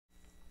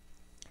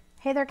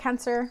Hey there,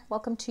 Cancer.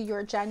 Welcome to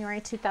your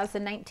January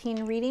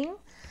 2019 reading.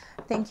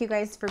 Thank you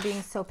guys for being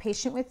so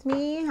patient with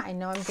me. I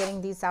know I'm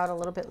getting these out a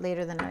little bit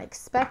later than I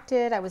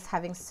expected. I was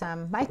having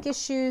some mic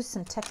issues,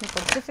 some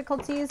technical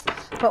difficulties,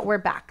 but we're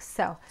back.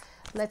 So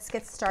let's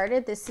get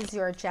started. This is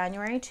your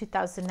January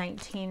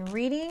 2019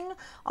 reading.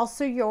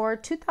 Also, your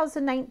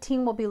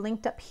 2019 will be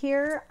linked up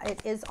here.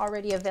 It is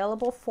already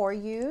available for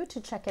you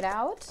to check it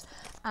out.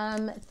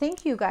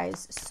 Thank you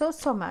guys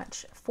so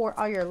much for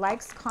all your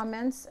likes,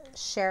 comments,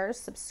 shares,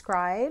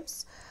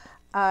 subscribes.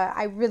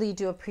 I really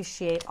do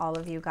appreciate all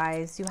of you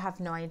guys. You have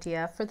no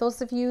idea. For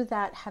those of you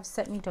that have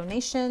sent me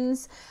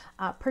donations,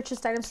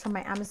 purchased items from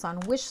my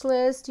Amazon wish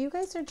list, you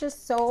guys are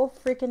just so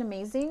freaking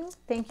amazing.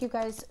 Thank you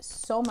guys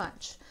so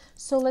much.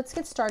 So let's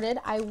get started.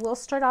 I will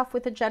start off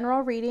with a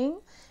general reading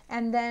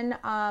and then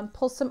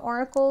pull some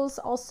oracles.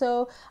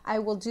 Also, I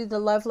will do the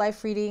love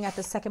life reading at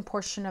the second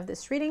portion of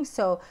this reading.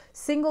 So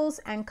singles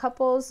and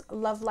couples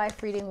love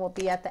life reading will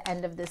be at the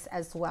end of this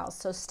as well.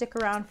 So stick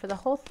around for the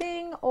whole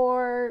thing,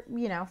 or,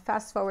 you know,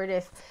 fast forward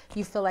if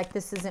you feel like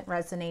this isn't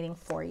resonating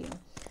for you.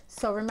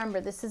 So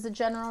remember, this is a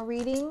general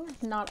reading.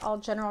 Not all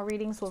general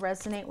readings will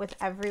resonate with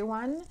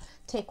everyone.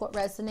 Take what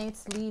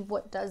resonates, leave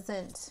what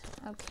doesn't.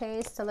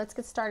 Okay, so let's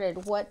get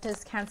started. What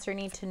does Cancer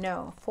need to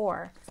know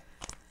for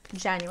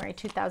January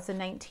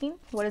 2019?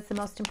 What is the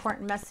most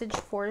important message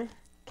for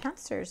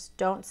Cancers?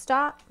 Don't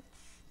stop.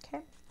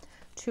 Okay,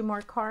 two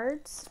more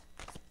cards.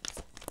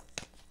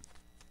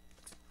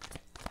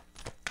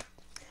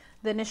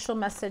 The initial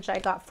message I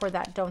got for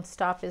that don't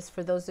stop is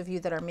for those of you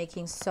that are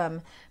making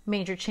some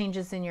major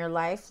changes in your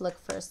life. Look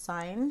for a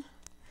sign.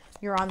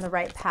 You're on the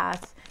right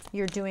path.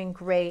 You're doing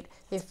great.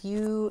 If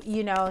you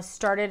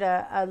started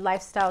a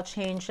lifestyle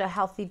change, a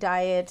healthy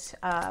diet,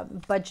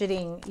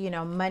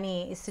 budgeting,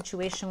 money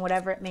situation,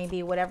 whatever it may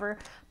be, whatever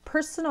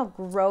personal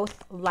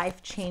growth,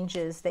 life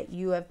changes that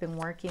you have been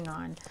working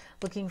on,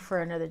 looking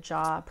for another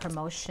job,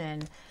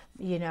 promotion,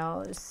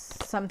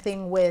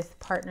 something with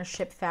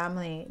partnership,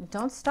 family,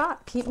 don't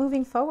stop. Keep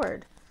moving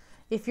forward.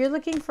 If you're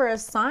looking for a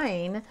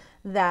sign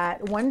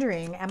that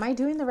wondering, am I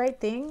doing the right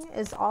thing?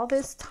 Is all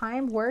this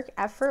time, work,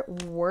 effort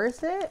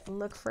worth it?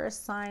 Look for a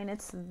sign.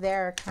 It's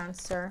there,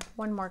 Cancer.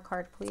 One more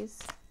card, please.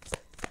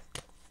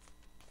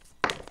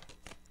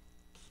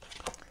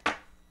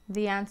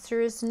 The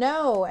answer is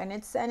no, and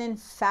it's an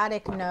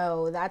emphatic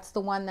no. That's the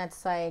one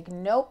that's like,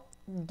 nope,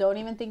 don't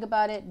even think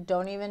about it.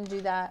 Don't even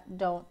do that.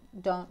 Don't.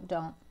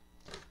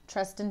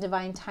 Trust in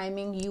divine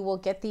timing. You will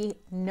get the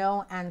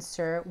no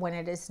answer when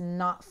it is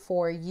not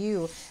for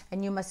you.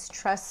 And you must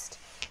trust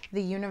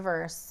the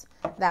universe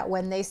that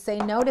when they say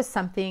no to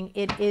something,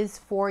 it is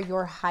for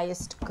your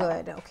highest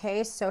good.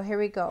 Okay, so here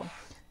we go.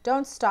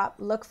 Don't stop.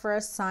 Look for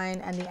a sign,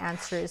 and the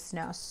answer is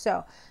no.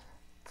 So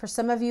for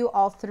some of you,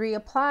 all three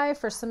apply.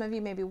 For some of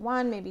you, maybe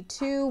one, maybe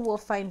two. We'll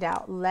find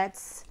out.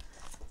 Let's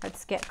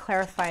get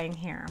clarifying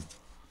here.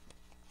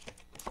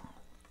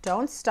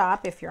 Don't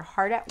stop if you're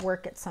hard at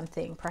work at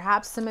something.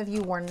 Perhaps some of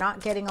you were not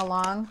getting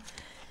along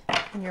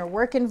in your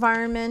work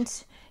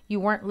environment. You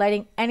weren't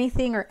letting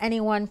anything or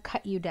anyone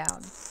cut you down.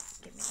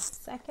 Give me a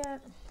second.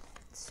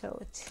 So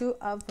Two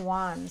of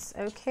Wands.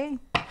 Okay.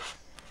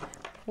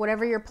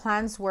 Whatever your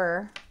plans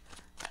were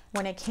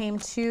when it came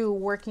to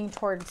working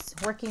hard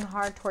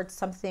towards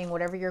something,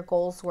 whatever your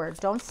goals were,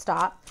 don't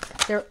stop.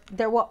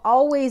 There will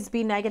always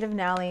be negative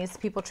Nellies,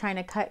 people trying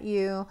to cut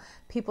you,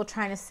 people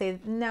trying to say,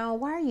 no,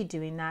 why are you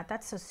doing that?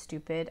 That's so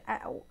stupid.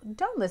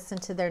 Don't listen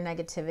to their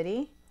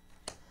negativity.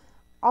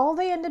 All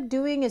they end up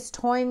doing is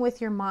toying with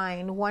your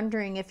mind,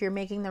 wondering if you're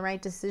making the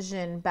right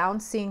decision,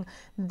 bouncing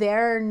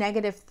their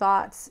negative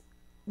thoughts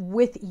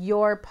with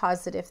your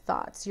positive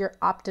thoughts, your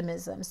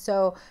optimism.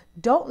 So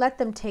don't let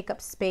them take up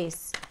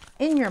space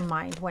in your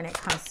mind when it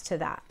comes to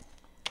that.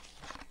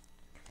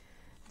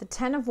 The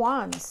Ten of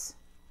Wands.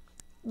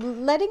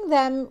 Letting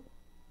them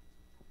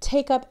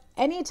take up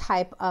any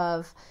type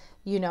of,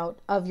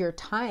 of your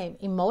time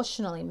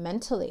emotionally,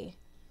 mentally,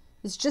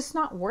 is just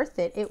not worth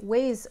it. It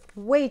weighs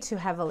way too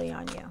heavily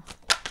on you.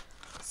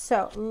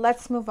 So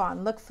let's move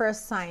on. Look for a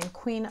sign.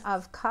 Queen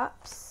of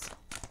Cups.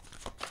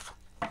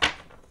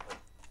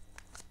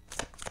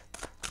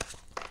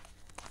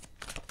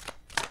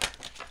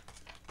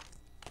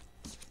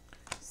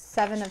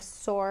 Seven of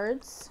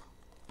Swords.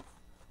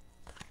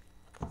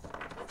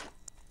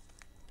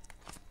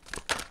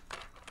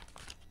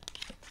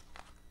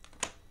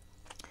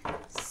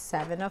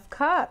 Seven of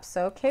Cups.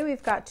 Okay,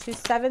 we've got two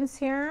sevens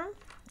here.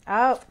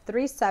 Oh,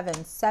 three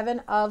sevens.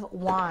 Seven of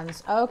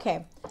Wands.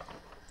 Okay.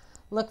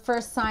 Look for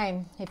a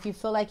sign. If you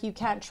feel like you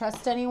can't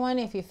trust anyone,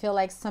 if you feel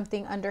like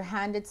something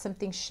underhanded,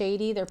 something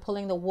shady, they're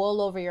pulling the wool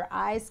over your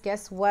eyes,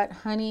 guess what,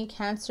 honey,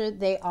 Cancer?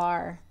 They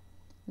are.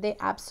 They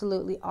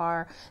absolutely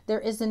are. There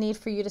is a need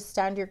for you to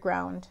stand your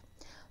ground.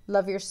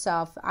 Love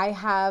yourself. I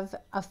have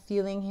a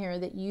feeling here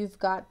that you've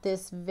got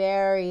this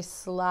very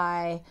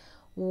sly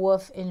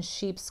wolf in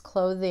sheep's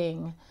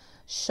clothing,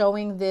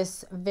 showing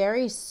this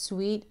very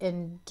sweet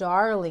and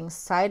darling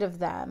side of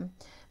them.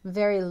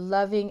 very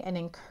loving and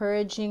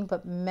encouraging,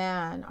 but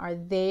man, are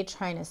they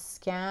trying to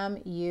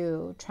scam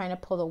you, trying to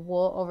pull the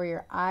wool over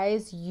your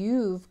eyes.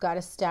 You've got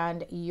to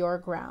stand your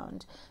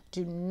ground.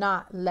 Do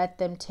not let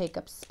them take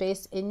up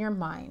space in your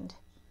mind.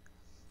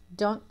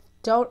 Don't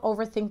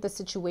overthink the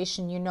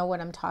situation. You know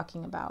what I'm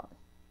talking about.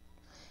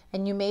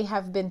 And you may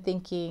have been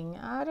thinking,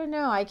 I don't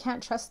know, I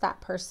can't trust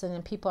that person.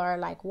 And people are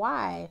like,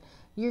 why?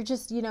 You're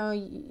just,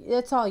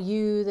 it's all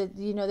you. That,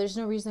 there's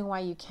no reason why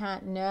you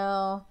can't.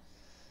 No.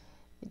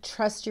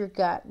 Trust your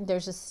gut.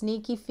 There's a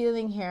sneaky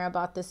feeling here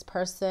about this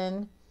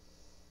person.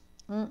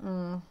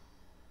 I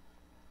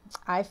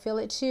feel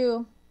it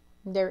too.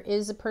 There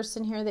is a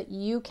person here that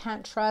you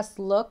can't trust.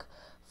 Look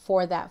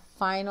for that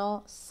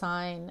final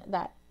sign,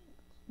 that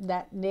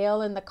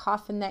nail in the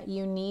coffin that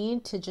you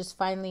need to just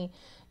finally,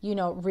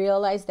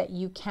 realize that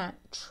you can't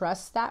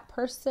trust that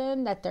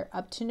person, that they're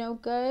up to no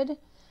good,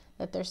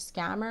 that they're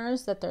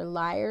scammers, that they're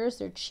liars,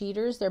 they're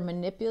cheaters, they're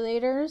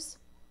manipulators.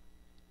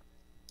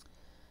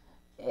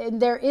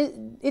 And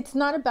it's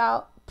not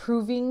about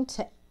proving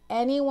to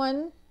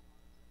anyone,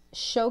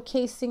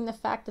 showcasing the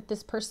fact that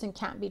this person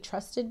can't be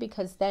trusted,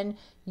 because then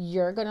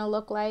you're going to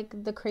look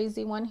like the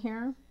crazy one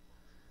here.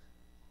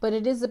 But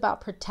it is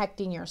about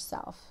protecting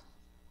yourself.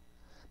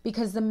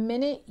 Because the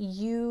minute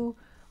you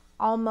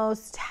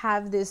almost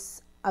have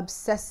this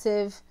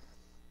obsessive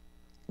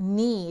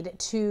need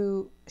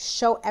to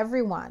show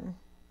everyone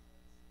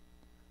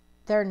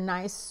their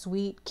nice,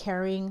 sweet,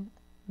 caring,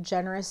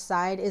 generous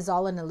side is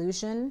all an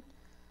illusion,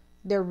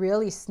 they're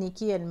really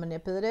sneaky and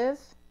manipulative,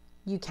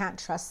 you can't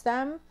trust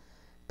them,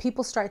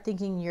 people start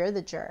thinking you're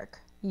the jerk,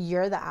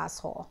 you're the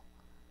asshole,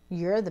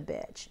 you're the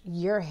bitch,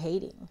 you're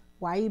hating.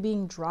 Why are you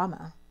being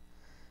drama?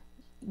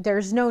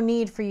 There's no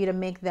need for you to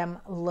make them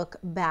look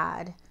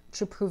bad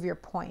to prove your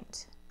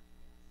point.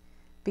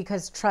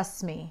 Because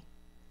trust me,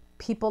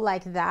 people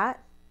like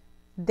that,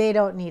 they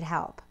don't need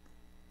help.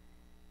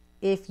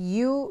 If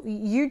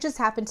you just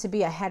happen to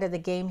be ahead of the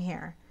game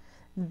here,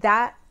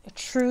 that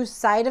true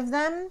side of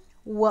them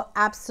will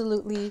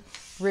absolutely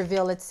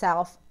reveal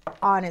itself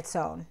on its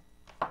own.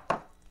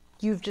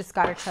 You've just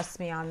got to trust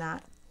me on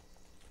that.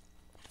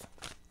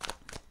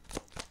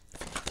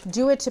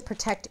 Do it to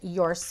protect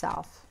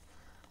yourself.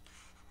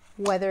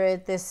 Whether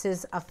this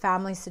is a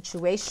family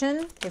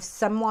situation,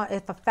 if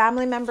a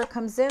family member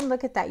comes in,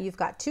 look at that. You've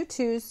got 2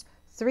 2s,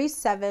 3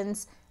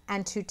 7s,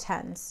 and 2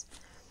 10s.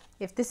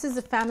 If this is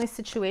a family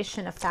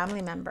situation, a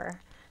family member,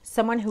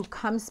 someone who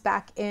comes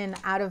back in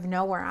out of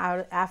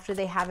nowhere, after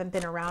they haven't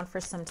been around for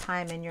some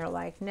time, and you're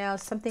like, no,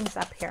 something's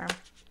up here.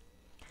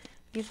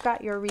 You've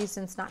got your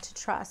reasons not to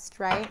trust,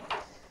 right?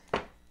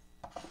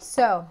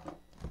 So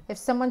if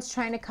someone's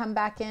trying to come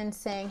back in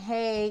saying,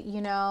 hey,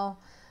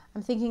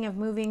 I'm thinking of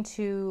moving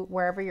to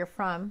wherever you're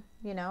from,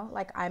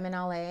 like I'm in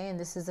LA and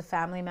this is a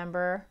family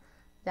member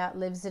that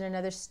lives in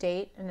another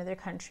state, another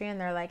country, and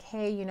they're like,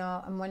 hey,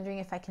 I'm wondering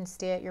if I can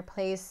stay at your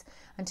place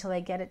until I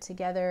get it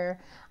together.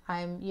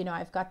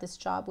 I've got this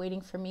job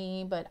waiting for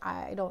me, but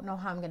I don't know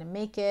how I'm going to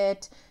make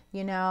it.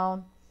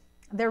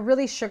 They're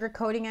really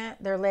sugarcoating it.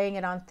 They're laying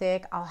it on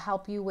thick. I'll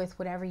help you with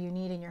whatever you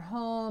need in your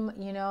home.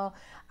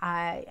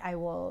 I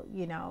will,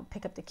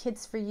 pick up the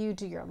kids for you,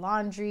 do your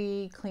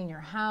laundry, clean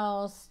your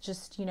house,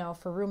 just,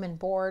 for room and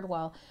board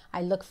while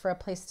I look for a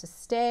place to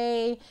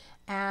stay.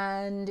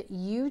 And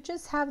you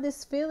just have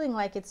this feeling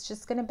like it's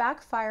just going to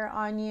backfire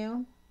on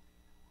you.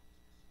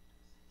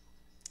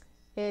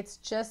 It's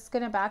just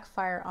going to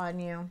backfire on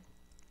you.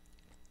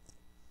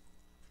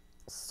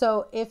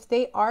 So if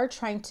they are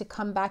trying to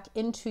come back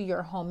into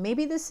your home,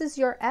 maybe this is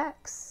your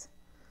ex.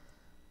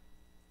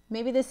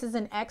 Maybe this is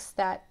an ex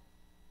that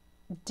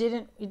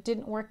it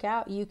didn't work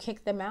out. You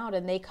kicked them out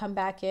and they come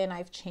back in.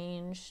 I've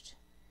changed.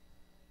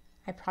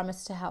 I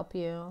promise to help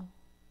you.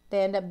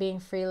 They end up being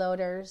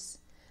freeloaders.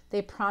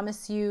 They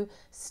promise you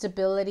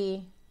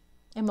stability,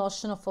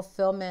 emotional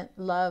fulfillment,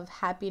 love,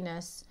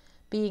 happiness,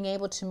 being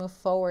able to move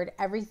forward,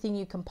 everything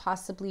you can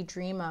possibly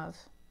dream of.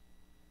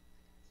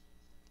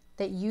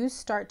 That you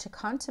start to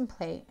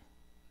contemplate.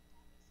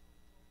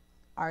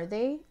 Are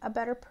they a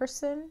better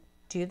person?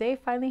 Do they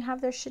finally have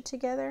their shit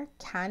together?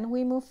 Can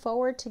we move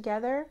forward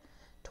together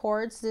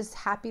towards this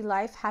happy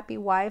life, happy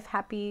wife,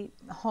 happy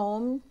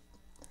home,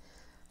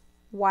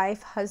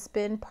 wife,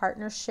 husband,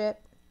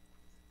 partnership,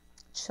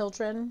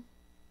 children?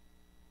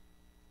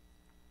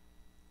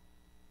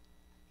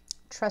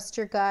 Trust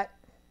your gut.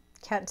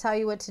 Can't tell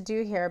you what to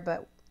do here,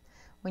 but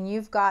when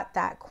you've got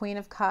that Queen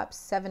of Cups,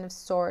 7 of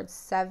Swords,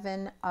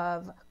 7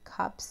 of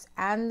Cups,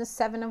 and the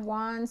 7 of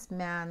Wands,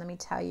 man, let me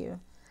tell you,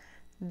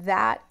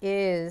 that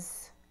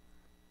is,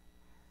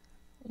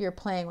 you're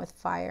playing with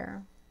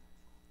fire.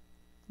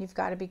 You've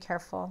got to be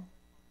careful.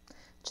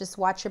 Just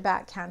watch your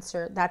back,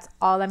 Cancer. That's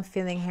all I'm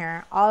feeling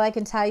here. All I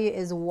can tell you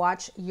is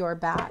watch your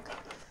back.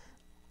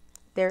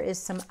 There is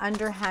some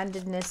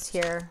underhandedness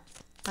here,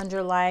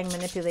 underlying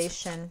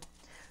manipulation.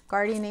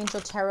 Guardian Angel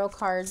Tarot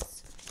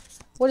cards.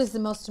 What is the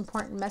most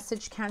important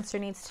message Cancer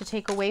needs to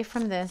take away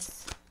from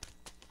this?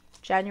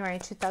 January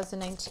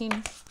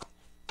 2019.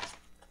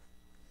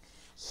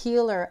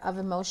 Healer of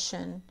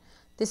emotion.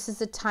 This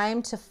is a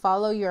time to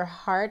follow your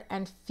heart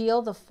and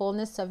feel the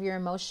fullness of your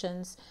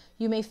emotions.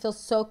 You may feel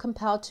so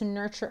compelled to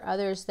nurture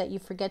others that you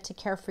forget to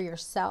care for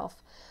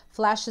yourself.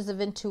 Flashes of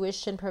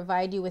intuition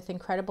provide you with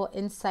incredible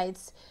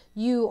insights.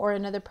 You or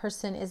another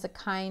person is a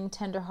kind,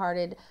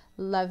 tender-hearted,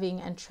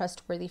 loving, and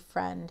trustworthy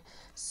friend.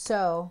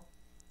 So,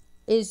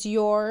 is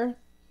your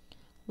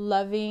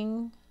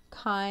loving,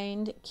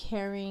 kind,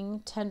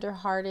 caring,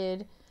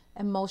 tender-hearted,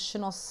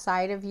 emotional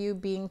side of you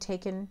being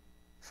taken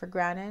for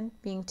granted,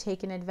 being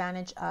taken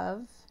advantage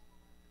of?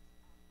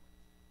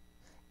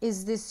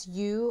 Is this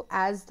you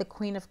as the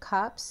Queen of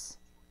Cups,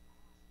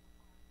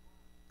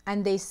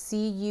 and they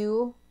see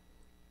you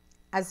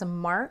as a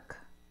mark?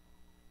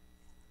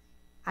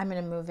 I'm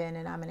going to move in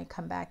and I'm going to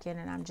come back in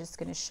and I'm just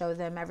going to show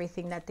them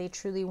everything that they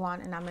truly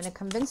want, and I'm going to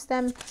convince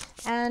them.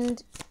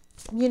 And,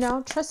 you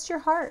know, trust your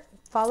heart.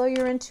 Follow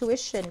your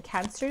intuition.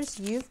 Cancers,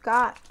 you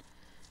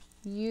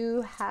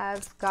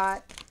have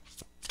got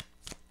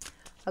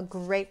a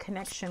great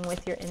connection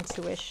with your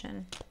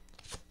intuition.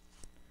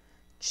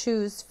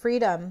 Choose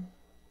freedom.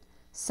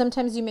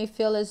 Sometimes you may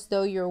feel as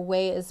though your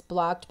way is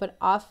blocked, but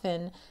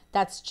often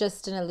that's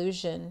just an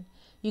illusion.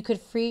 You could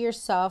free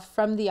yourself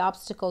from the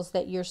obstacles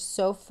that you're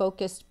so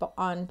focused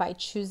on by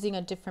choosing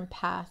a different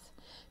path.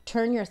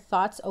 Turn your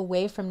thoughts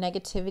away from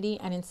negativity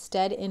and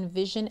instead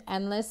envision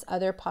endless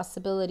other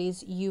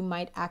possibilities you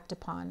might act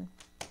upon.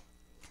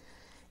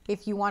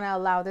 If you want to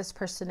allow this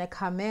person to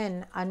come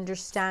in,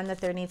 understand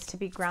that there needs to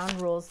be ground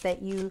rules,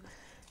 that you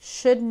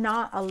should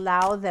not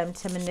allow them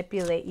to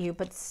manipulate you,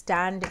 but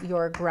stand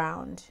your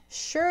ground.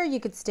 Sure,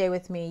 you could stay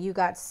with me. You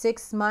got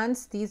 6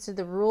 months. These are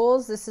the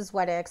rules. This is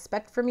what I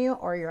expect from you,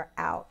 or you're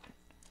out.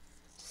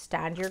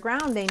 Stand your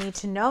ground. They need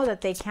to know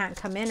that they can't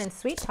come in and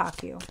sweet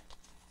talk you.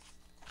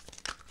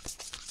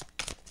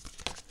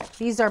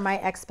 These are my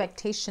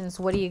expectations.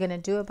 What are you going to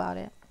do about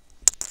it?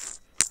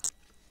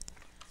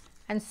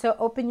 And so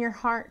open your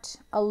heart.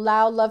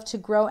 Allow love to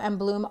grow and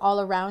bloom all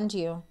around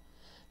you.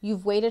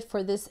 You've waited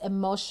for this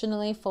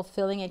emotionally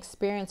fulfilling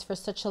experience for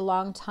such a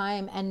long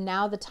time, and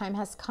now the time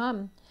has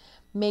come.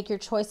 Make your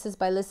choices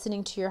by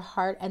listening to your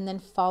heart and then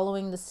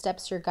following the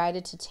steps you're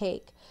guided to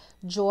take.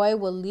 Joy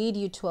will lead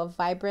you to a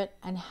vibrant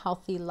and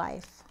healthy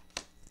life.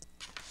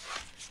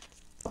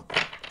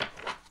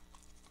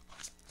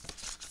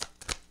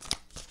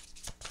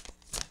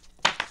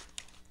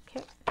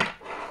 Okay,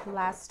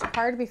 last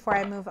card before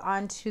I move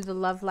on to the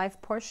love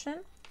life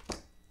portion.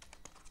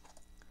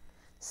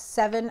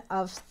 7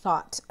 of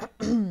thought.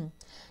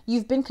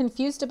 You've been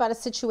confused about a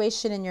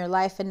situation in your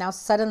life, and now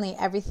suddenly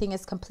everything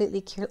is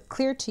completely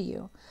clear to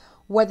you.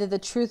 Whether the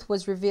truth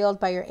was revealed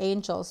by your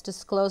angels,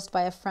 disclosed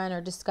by a friend,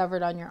 or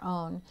discovered on your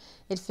own,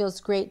 it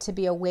feels great to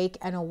be awake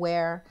and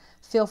aware.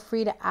 Feel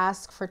free to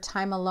ask for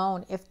time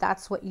alone if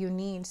that's what you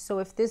need. So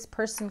if this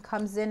person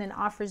comes in and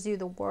offers you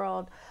the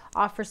world,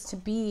 offers to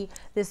be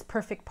this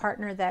perfect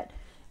partner that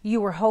you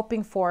were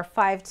hoping for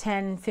 5,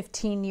 10,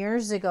 15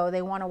 years ago,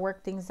 they want to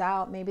work things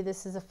out. Maybe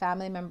this is a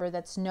family member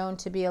that's known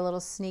to be a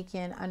little sneaky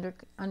and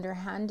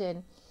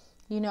underhanded.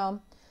 You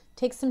know,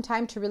 take some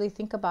time to really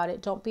think about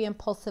it. Don't be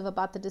impulsive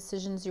about the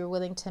decisions you're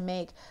willing to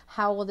make.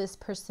 How will this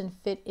person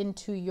fit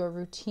into your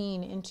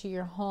routine, into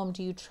your home?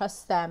 Do you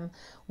trust them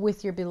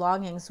with your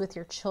belongings, with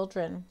your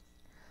children?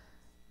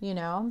 You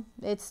know,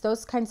 it's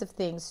those kinds of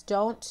things.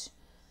 Don't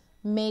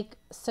make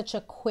such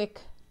a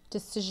quick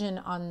decision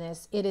on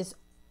this. It is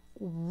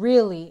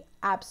really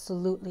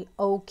absolutely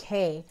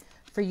okay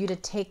for you to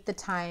take the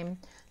time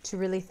to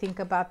really think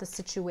about the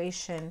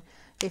situation.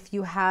 If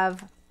you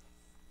have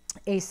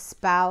a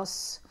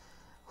spouse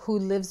who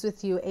lives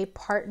with you, a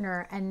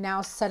partner, and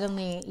now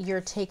suddenly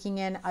you're taking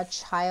in a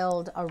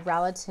child, a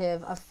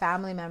relative, a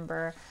family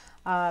member,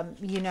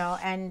 you know,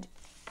 and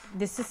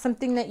this is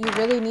something that you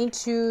really need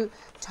to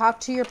talk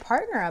to your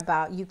partner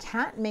about. You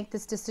can't make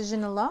this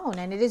decision alone,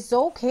 and it is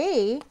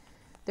okay.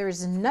 There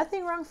is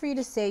nothing wrong for you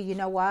to say, you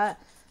know what,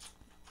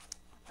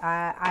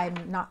 I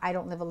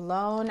don't live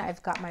alone.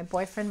 I've got my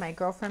boyfriend, my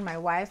girlfriend, my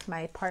wife,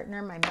 my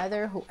partner, my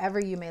mother, whoever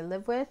you may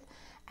live with.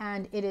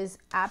 And it is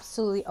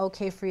absolutely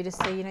okay for you to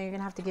say, you know, you're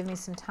gonna have to give me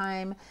some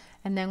time,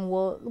 and then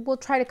we'll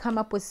try to come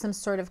up with some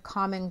sort of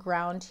common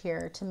ground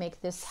here to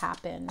make this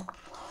happen.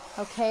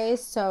 Okay,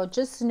 so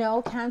just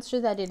know,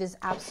 Cancer, that it is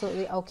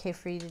absolutely okay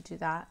for you to do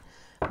that.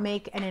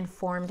 Make an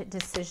informed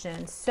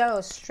decision. So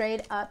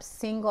straight up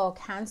single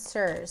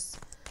Cancers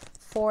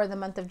for the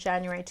month of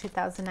January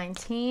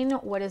 2019,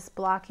 what is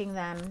blocking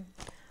them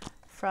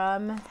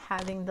from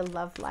having the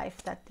love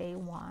life that they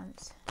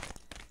want?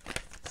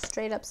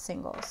 Straight up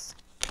singles.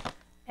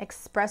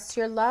 Express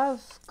your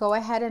love. Go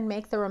ahead and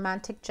make the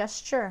romantic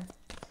gesture.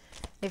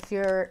 If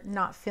you're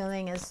not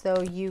feeling as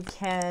though you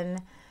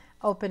can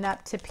open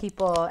up to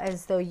people,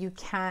 as though you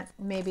can't,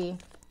 maybe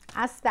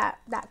ask that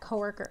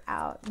coworker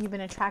out. You've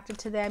been attracted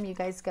to them, you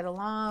guys get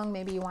along,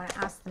 maybe you want to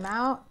ask them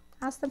out,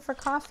 ask them for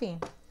coffee.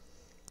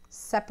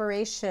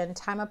 Separation,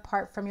 time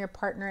apart from your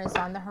partner is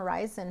on the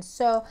horizon.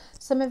 So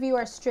some of you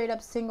are straight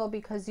up single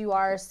because you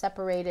are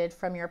separated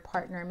from your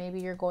partner. Maybe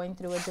you're going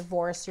through a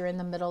divorce, you're in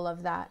the middle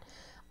of that.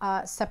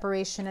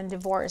 separation and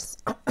divorce.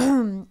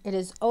 It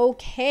is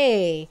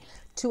okay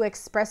to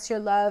express your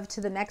love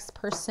to the next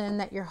person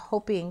that you're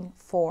hoping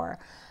for.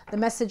 The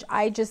message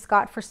I just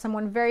got for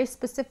someone very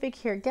specific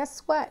here.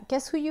 Guess what?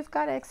 Guess who you've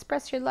got to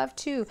express your love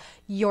to?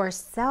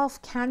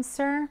 Yourself,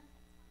 Cancer.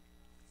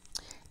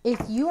 If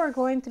you are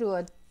going through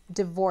a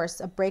divorce,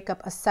 a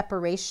breakup, a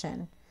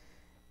separation,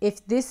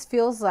 if this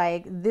feels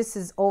like this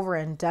is over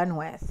and done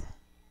with,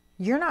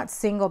 you're not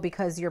single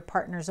because your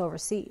partner's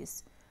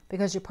overseas,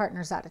 because your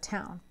partner's out of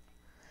town.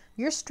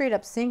 You're straight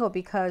up single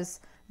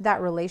because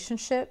that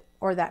relationship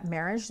or that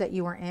marriage that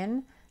you were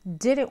in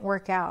didn't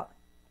work out.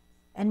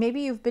 And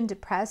maybe you've been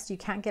depressed, you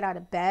can't get out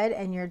of bed,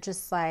 and you're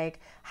just like,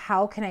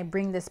 how can I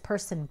bring this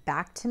person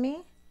back to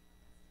me?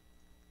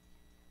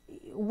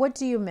 What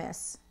do you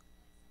miss?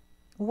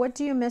 What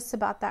do you miss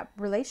about that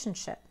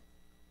relationship?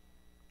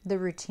 The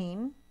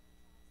routine?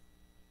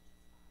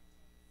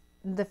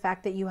 The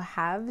fact that you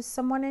have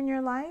someone in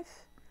your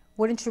life?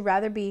 Wouldn't you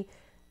rather be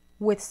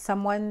with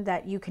someone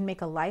that you can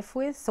make a life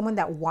with? Someone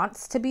that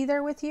wants to be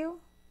there with you?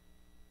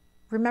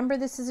 Remember,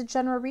 this is a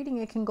general reading.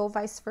 It can go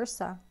vice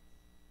versa.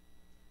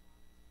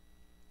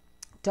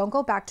 Don't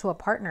go back to a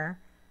partner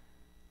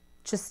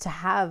just to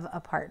have a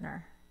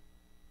partner.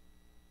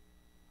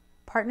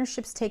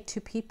 Partnerships take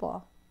two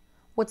people.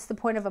 What's the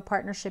point of a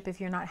partnership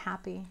if you're not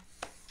happy?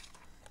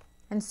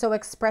 And so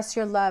express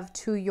your love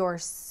to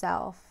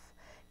yourself.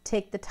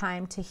 Take the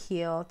time to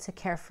heal, to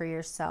care for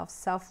yourself.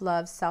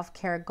 Self-love,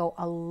 self-care go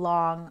a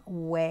long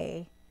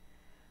way.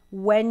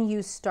 When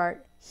you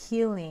start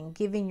healing,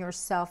 giving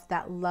yourself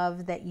that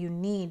love that you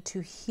need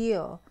to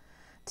heal,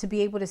 to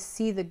be able to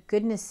see the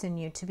goodness in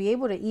you, to be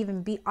able to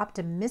even be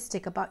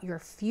optimistic about your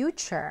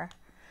future,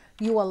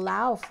 you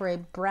allow for a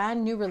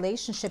brand new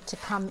relationship to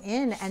come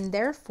in, and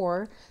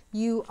therefore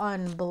you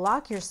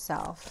unblock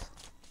yourself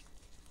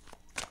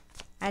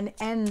and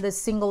end the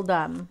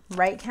singledom,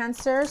 right,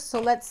 Cancer?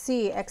 So let's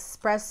see,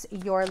 express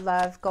your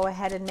love. Go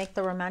ahead and make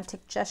the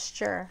romantic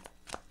gesture.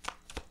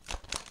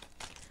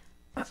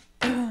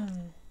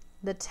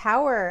 The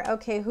Tower.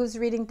 Okay, whose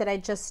reading did I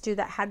just do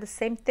that had the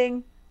same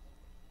thing?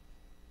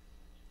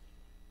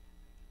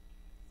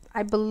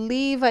 I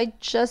believe I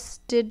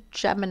just did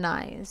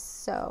Gemini's.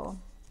 So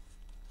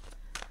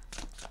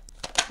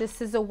this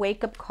is a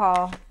wake-up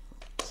call.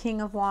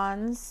 King of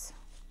Wands.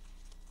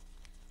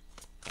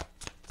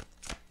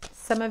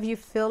 Some of you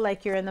feel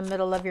like you're in the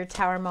middle of your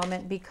Tower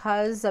moment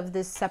because of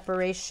this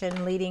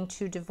separation leading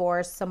to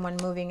divorce, someone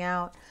moving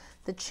out.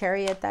 The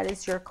Chariot, that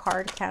is your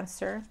card,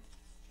 Cancer.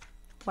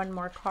 One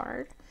more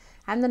card.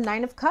 And the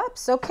Nine of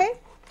Cups. Okay.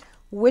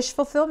 Wish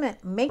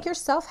fulfillment. Make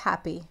yourself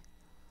happy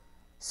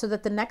so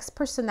that the next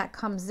person that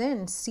comes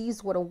in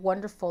sees what a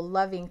wonderful,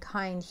 loving,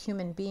 kind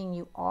human being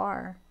you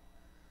are.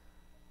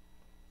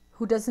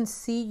 Who doesn't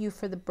see you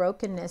for the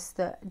brokenness,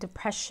 the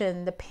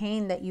depression, the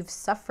pain that you've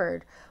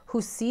suffered.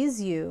 Who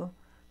sees you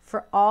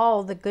for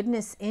all the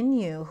goodness in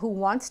you, who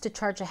wants to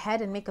charge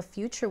ahead and make a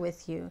future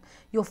with you.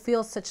 You'll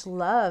feel such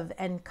love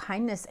and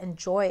kindness and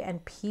joy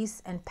and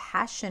peace and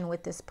passion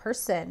with this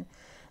person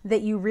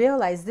that you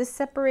realize this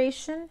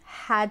separation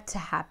had to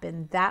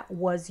happen. That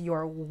was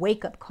your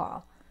wake-up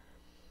call.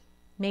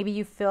 Maybe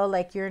you feel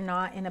like you're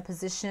not in a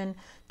position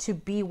to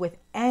be with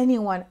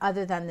anyone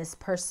other than this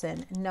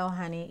person. No,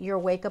 honey, your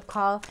wake-up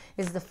call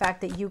is the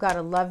fact that you got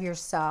to love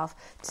yourself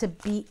to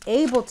be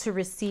able to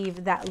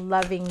receive that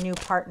loving new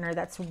partner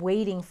that's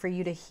waiting for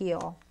you to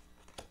heal.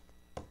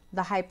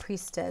 The High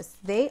Priestess.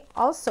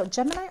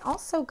 Gemini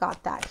also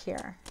got that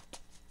here.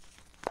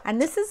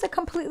 And this is a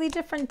completely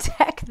different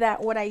deck than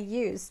what I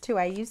used too.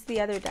 I used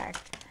the other deck.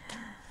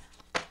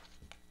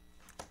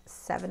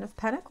 Seven of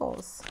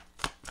Pentacles.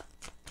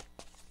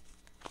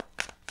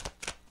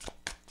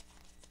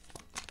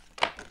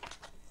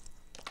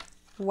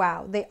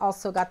 Wow, they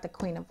also got the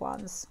Queen of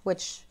Wands,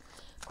 which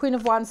Queen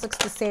of Wands looks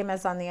the same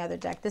as on the other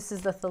deck. This is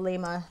the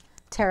Thelema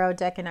Tarot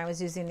deck, and I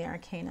was using the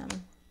Arcanum.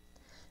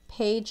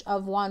 Page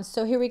of Wands.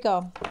 So here we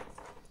go.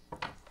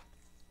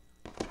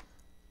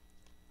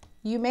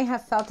 You may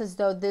have felt as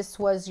though this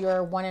was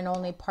your one and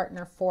only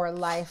partner for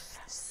life,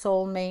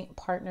 soulmate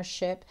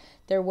partnership.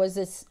 There was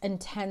this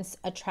intense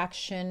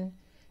attraction,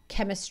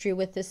 chemistry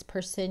with this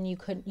person.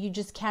 You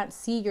just can't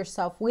see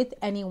yourself with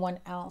anyone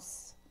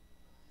else.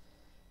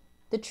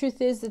 The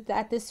truth is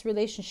that this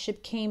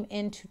relationship came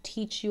in to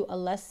teach you a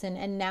lesson,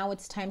 and now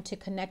it's time to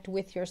connect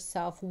with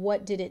yourself.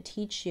 What did it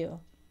teach you?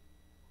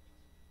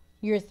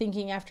 You're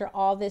thinking after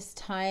all this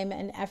time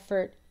and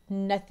effort,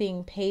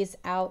 nothing pays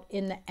out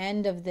in the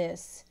end of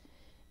this.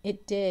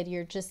 It did.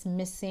 You're just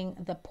missing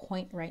the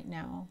point right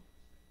now.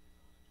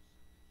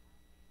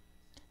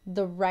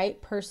 The right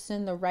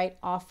person, the right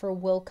offer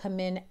will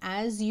come in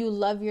as you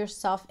love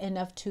yourself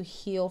enough to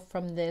heal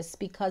from this,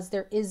 because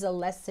there is a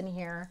lesson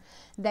here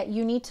that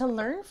you need to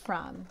learn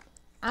from.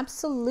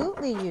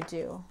 Absolutely you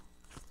do.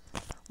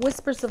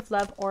 Whispers of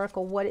Love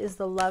Oracle, what is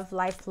the love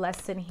life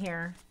lesson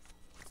here?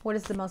 What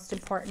is the most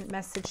important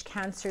message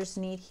Cancers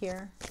need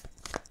here?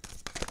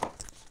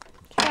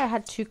 Okay, I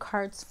had two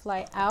cards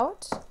fly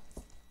out.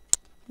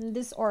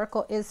 This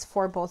oracle is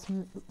for both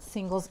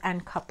singles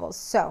and couples.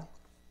 So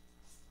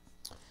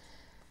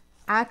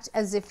act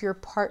as if your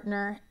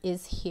partner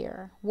is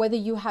here. Whether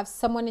you have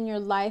someone in your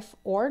life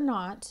or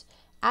not,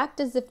 act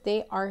as if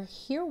they are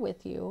here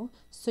with you,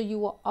 so you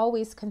will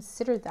always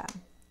consider them.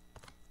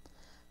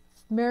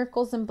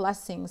 Miracles and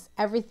blessings,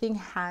 everything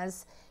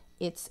has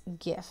its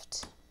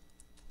gift.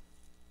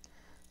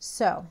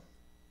 So,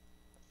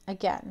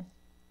 again,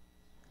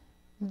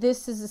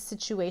 this is a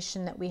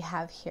situation that we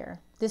have here.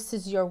 This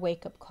is your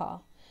wake-up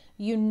call.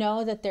 You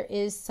know that there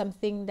is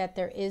something, that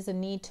there is a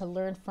need to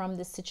learn from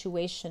this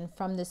situation,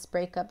 from this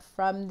breakup,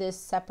 from this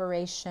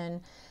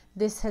separation.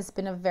 This has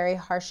been a very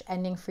harsh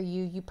ending for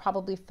you. You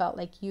probably felt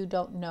like you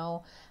don't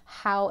know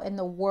how in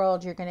the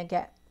world you're going to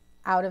get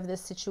out of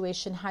this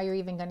situation, how you're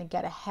even going to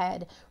get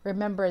ahead.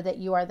 Remember that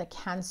you are the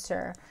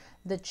Cancer,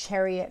 the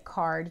Chariot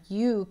card.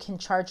 You can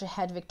charge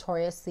ahead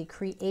victoriously,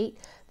 create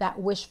that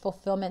wish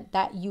fulfillment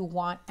that you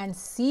want, and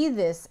see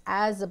this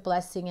as a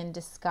blessing in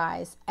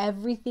disguise.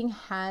 Everything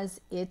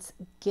has its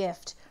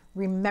gift.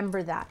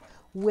 Remember that.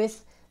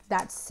 With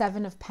that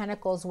Seven of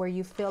Pentacles, where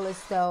you feel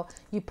as though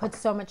you put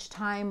so much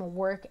time,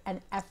 work, and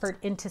effort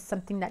into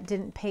something that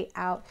didn't pay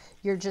out,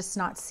 you're just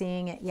not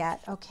seeing it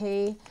yet.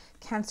 Okay,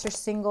 Cancer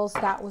singles,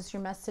 that was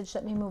your message.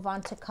 Let me move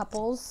on to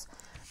couples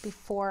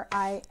before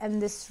I end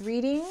this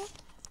reading.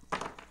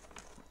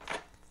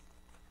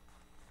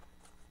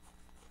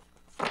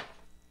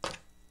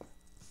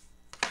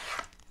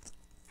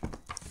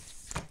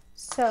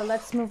 So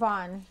let's move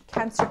on.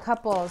 Cancer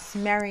couples,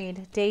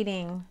 married,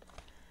 dating,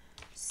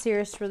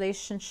 serious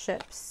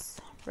relationships,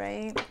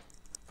 right?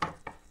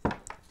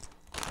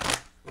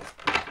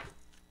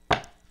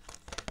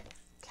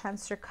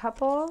 Cancer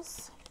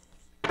couples.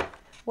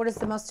 What is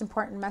the most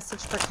important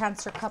message for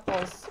Cancer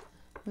couples,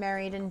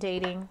 married and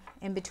dating,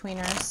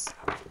 in-betweeners,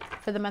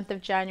 for the month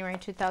of January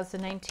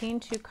 2019?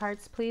 2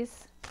 cards,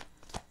 please.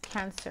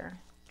 Cancer,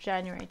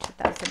 January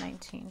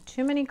 2019.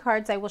 Too many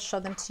cards. I will show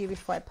them to you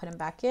before I put them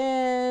back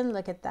in.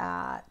 Look at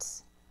that.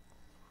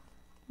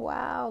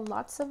 Wow,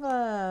 lots of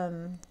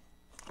them.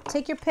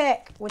 Take your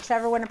pick,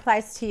 whichever one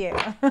applies to you,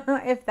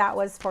 if that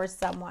was for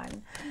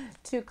someone.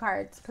 2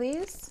 cards,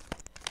 please.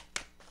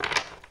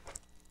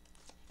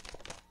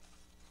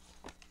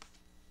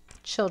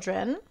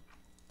 Children.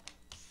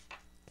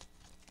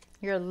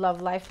 Your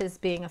love life is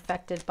being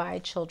affected by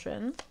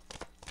children.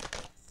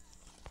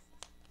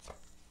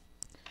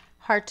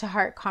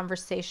 Heart-to-heart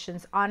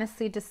conversations.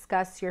 Honestly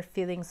discuss your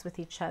feelings with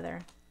each other.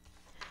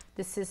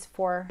 This is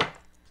for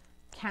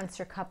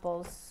Cancer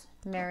couples,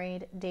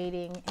 married,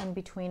 dating,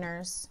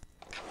 in-betweeners,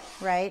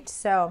 right?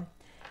 So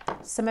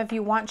some of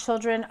you want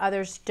children,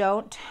 others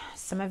don't.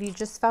 Some of you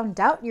just found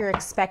out you're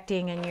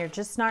expecting and you're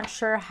just not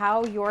sure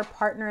how your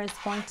partner is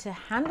going to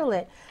handle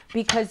it,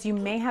 because you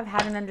may have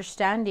had an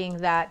understanding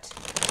that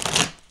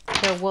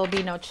there will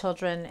be no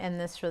children in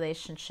this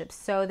relationship.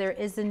 So there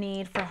is a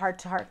need for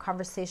heart-to-heart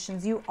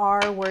conversations. You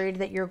are worried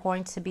that you're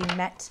going to be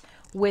met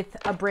with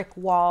a brick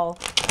wall,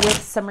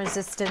 with some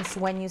resistance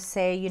when you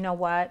say, you know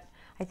what,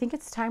 I think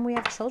it's time we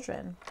have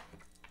children.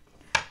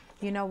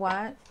 You know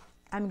what,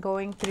 I'm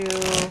going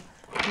through,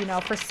 you know,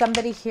 for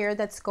somebody here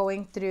that's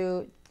going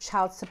through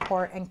child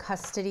support and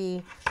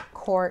custody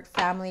court,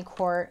 family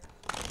court,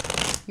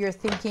 you're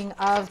thinking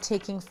of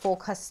taking full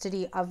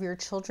custody of your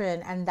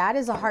children. And that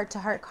is a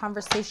heart-to-heart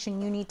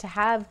conversation you need to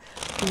have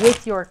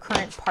with your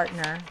current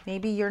partner.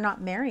 Maybe you're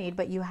not married,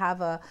 but you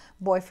have a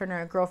boyfriend or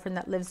a girlfriend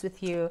that lives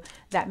with you,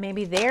 that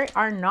maybe they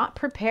are not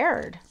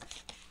prepared.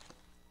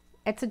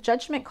 It's a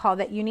judgment call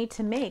that you need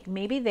to make.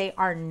 Maybe they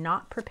are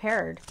not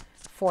prepared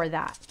for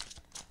that.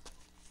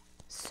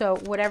 So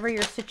whatever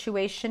your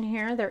situation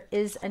here, there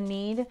is a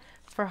need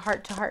for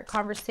heart-to-heart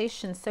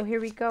conversations. So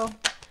here we go.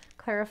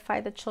 Clarify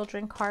the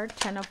children card.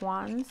 10 of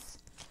Wands,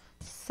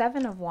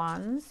 7 of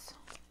Wands,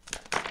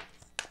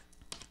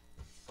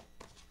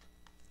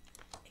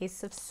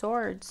 Ace of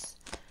Swords.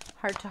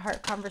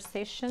 Heart-to-heart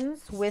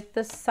conversations with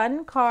the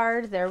Sun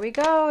card. There we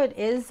go. It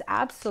is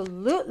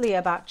absolutely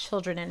about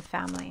children and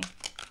family.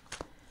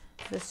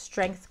 The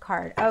Strength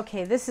card.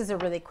 Okay, this is a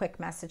really quick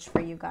message for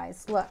you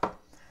guys. Look,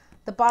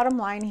 the bottom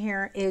line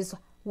here is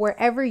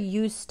wherever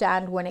you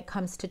stand when it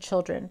comes to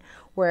children,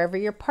 wherever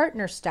your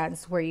partner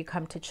stands where you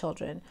come to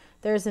children,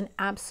 there's an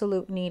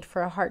absolute need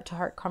for a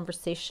heart-to-heart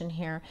conversation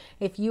here.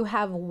 If you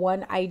have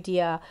one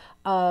idea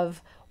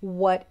of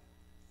what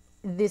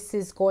this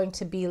is going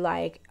to be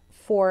like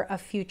for a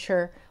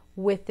future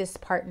with this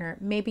partner,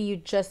 maybe you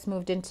just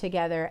moved in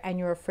together and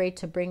you're afraid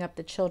to bring up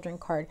the children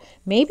card.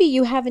 Maybe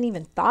you haven't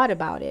even thought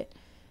about it.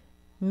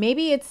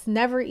 Maybe it's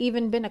never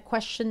even been a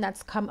question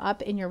that's come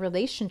up in your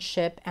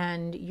relationship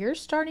and you're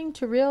starting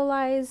to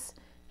realize,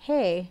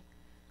 hey,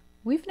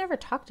 we've never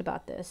talked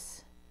about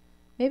this.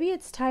 Maybe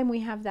it's time we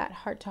have that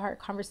heart-to-heart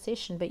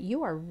conversation, but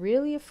you are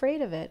really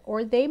afraid of it,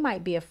 or they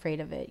might be afraid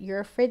of it.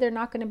 You're afraid they're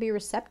not going to be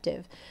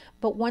receptive.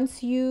 But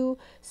once you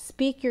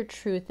speak your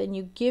truth and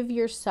you give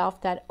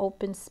yourself that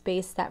open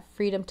space, that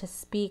freedom to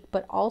speak,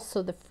 but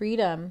also the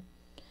freedom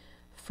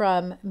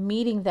from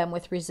meeting them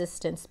with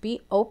resistance.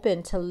 Be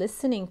open to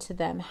listening to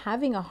them,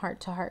 having a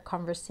heart-to-heart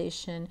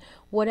conversation,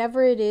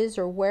 whatever it is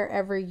or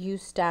wherever you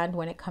stand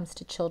when it comes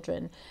to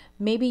children.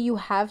 Maybe you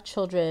have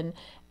children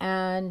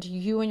and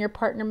you and your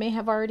partner may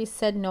have already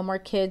said no more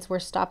kids, we're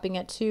stopping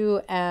at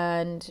 2,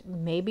 and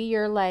maybe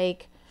you're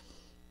like,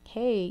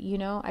 hey, you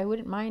know, I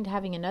wouldn't mind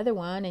having another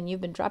one, and you've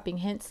been dropping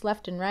hints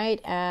left and right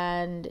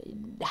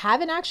and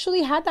haven't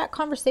actually had that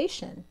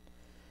conversation.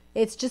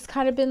 It's just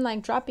kind of been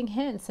like dropping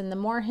hints, and the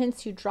more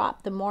hints you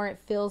drop, the more it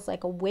feels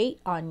like a weight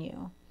on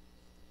you.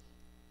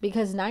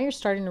 Because now you're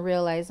starting to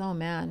realize, oh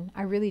man,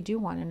 I really do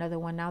want another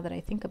one now that I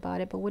think about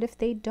it, but what if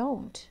they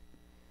don't?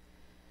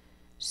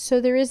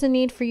 So there is a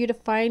need for you to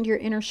find your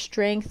inner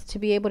strength to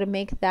be able to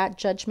make that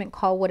judgment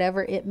call,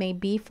 whatever it may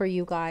be for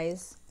you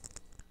guys.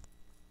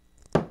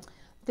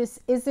 This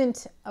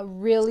isn't a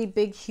really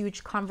big,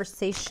 huge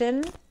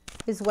conversation,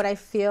 is what I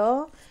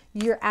feel.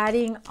 You're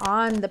adding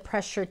on the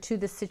pressure to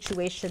the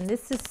situation.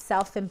 This is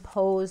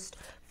self-imposed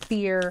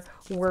fear,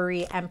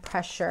 worry, and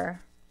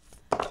pressure.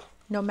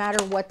 No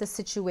matter what the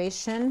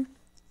situation,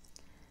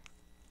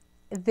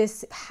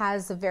 this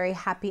has a very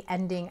happy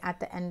ending at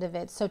the end of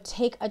it. So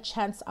take a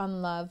chance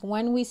on love.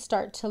 When we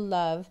start to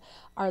love,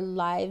 our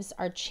lives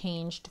are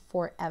changed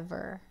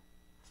forever.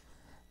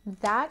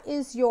 That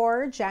is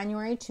your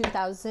January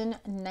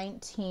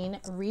 2019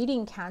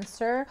 reading,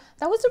 Cancer.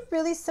 That was a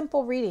really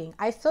simple reading.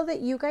 I feel that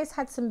you guys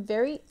had some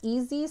very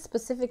easy,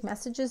 specific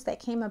messages that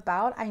came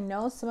about. I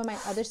know some of my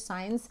other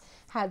signs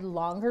had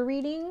longer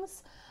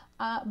readings,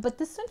 but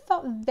this one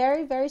felt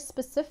very, very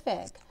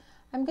specific.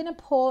 I'm going to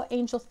pull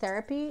Angel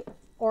Therapy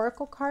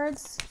Oracle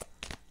cards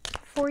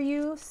for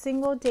you.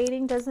 Single,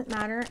 dating, doesn't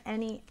matter.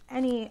 Any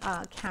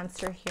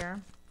Cancer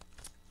here.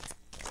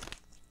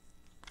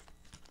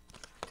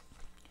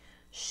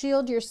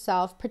 Shield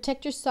yourself.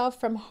 Protect yourself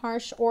from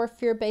harsh or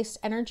fear-based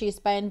energies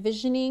by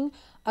envisioning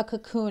a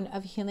cocoon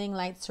of healing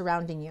light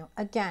surrounding you.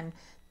 Again,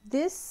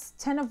 this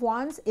 10 of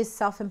Wands is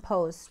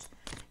self-imposed.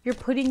 You're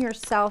putting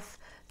yourself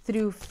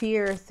through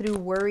fear, through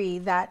worry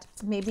that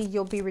maybe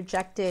you'll be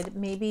rejected.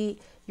 Maybe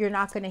you're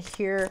not going to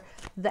hear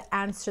the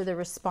answer, the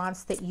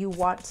response that you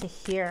want to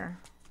hear.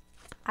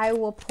 I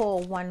will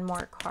pull one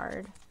more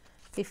card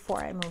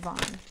before I move on.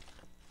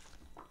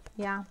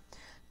 Yeah.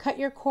 Cut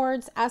your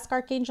cords. Ask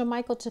Archangel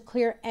Michael to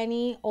clear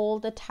any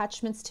old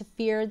attachments to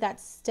fear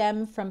that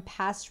stem from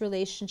past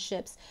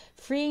relationships,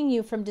 freeing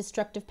you from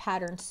destructive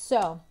patterns.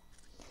 So,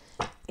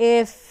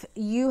 if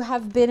you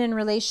have been in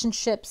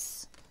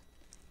relationships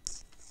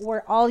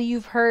where all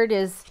you've heard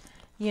is,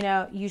 you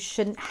know, you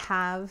shouldn't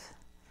have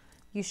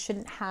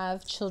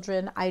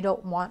children, I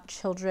don't want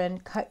children,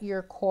 cut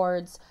your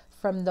cords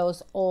from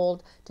those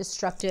old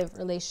destructive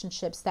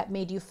relationships that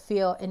made you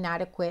feel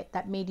inadequate,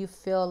 that made you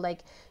feel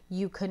like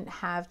you couldn't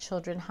have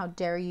children. How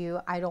dare you?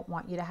 I don't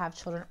want you to have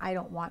children. I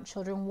don't want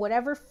children.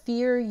 Whatever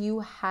fear you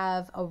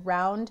have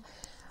around,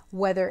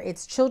 whether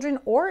it's children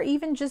or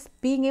even just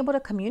being able to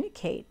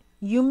communicate.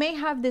 You may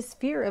have this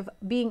fear of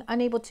being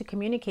unable to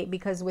communicate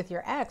because with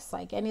your ex,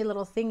 like any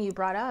little thing you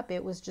brought up,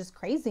 it was just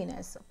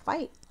craziness,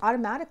 fight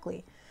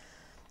automatically.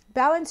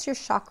 Balance your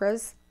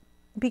chakras,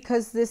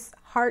 because this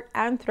heart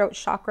and throat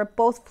chakra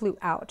both flew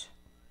out.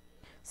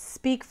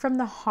 Speak from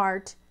the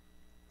heart.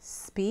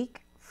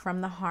 Speak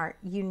from the heart.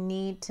 You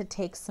need to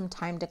take some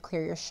time to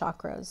clear your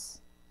chakras.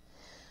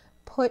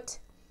 Put,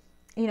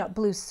 you know,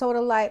 blue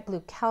sodalite,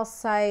 blue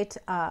calcite,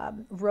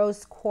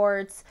 rose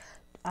quartz.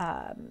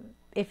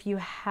 If you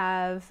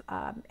have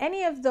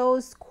any of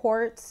those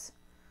quartz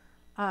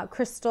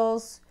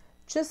crystals,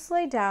 just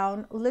lay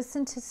down,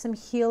 listen to some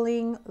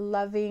healing,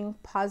 loving,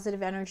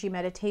 positive energy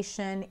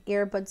meditation,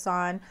 earbuds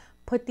on,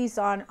 put these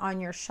on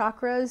your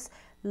chakras,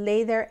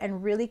 lay there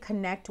and really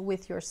connect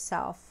with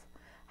yourself.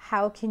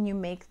 How can you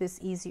make this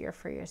easier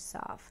for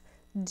yourself?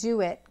 Do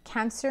it.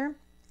 Cancer,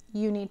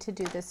 you need to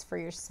do this for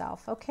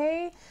yourself,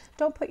 okay?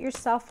 Don't put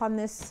yourself on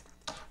this,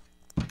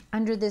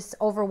 under this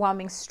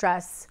overwhelming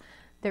stress.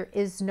 There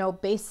is no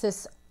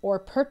basis or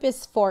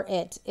purpose for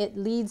it. It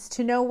leads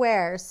to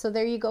nowhere. So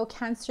there you go,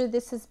 Cancer.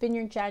 This has been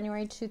your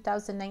January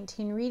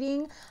 2019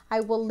 reading. I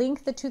will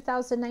link the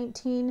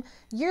 2019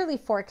 yearly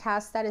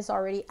forecast that is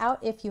already out.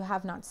 If you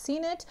have not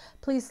seen it,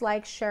 please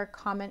like, share,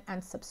 comment,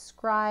 and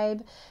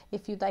subscribe.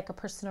 If you'd like a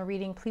personal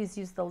reading, please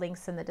use the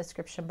links in the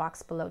description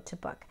box below to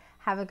book.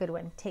 Have a good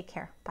one. Take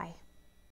care. Bye.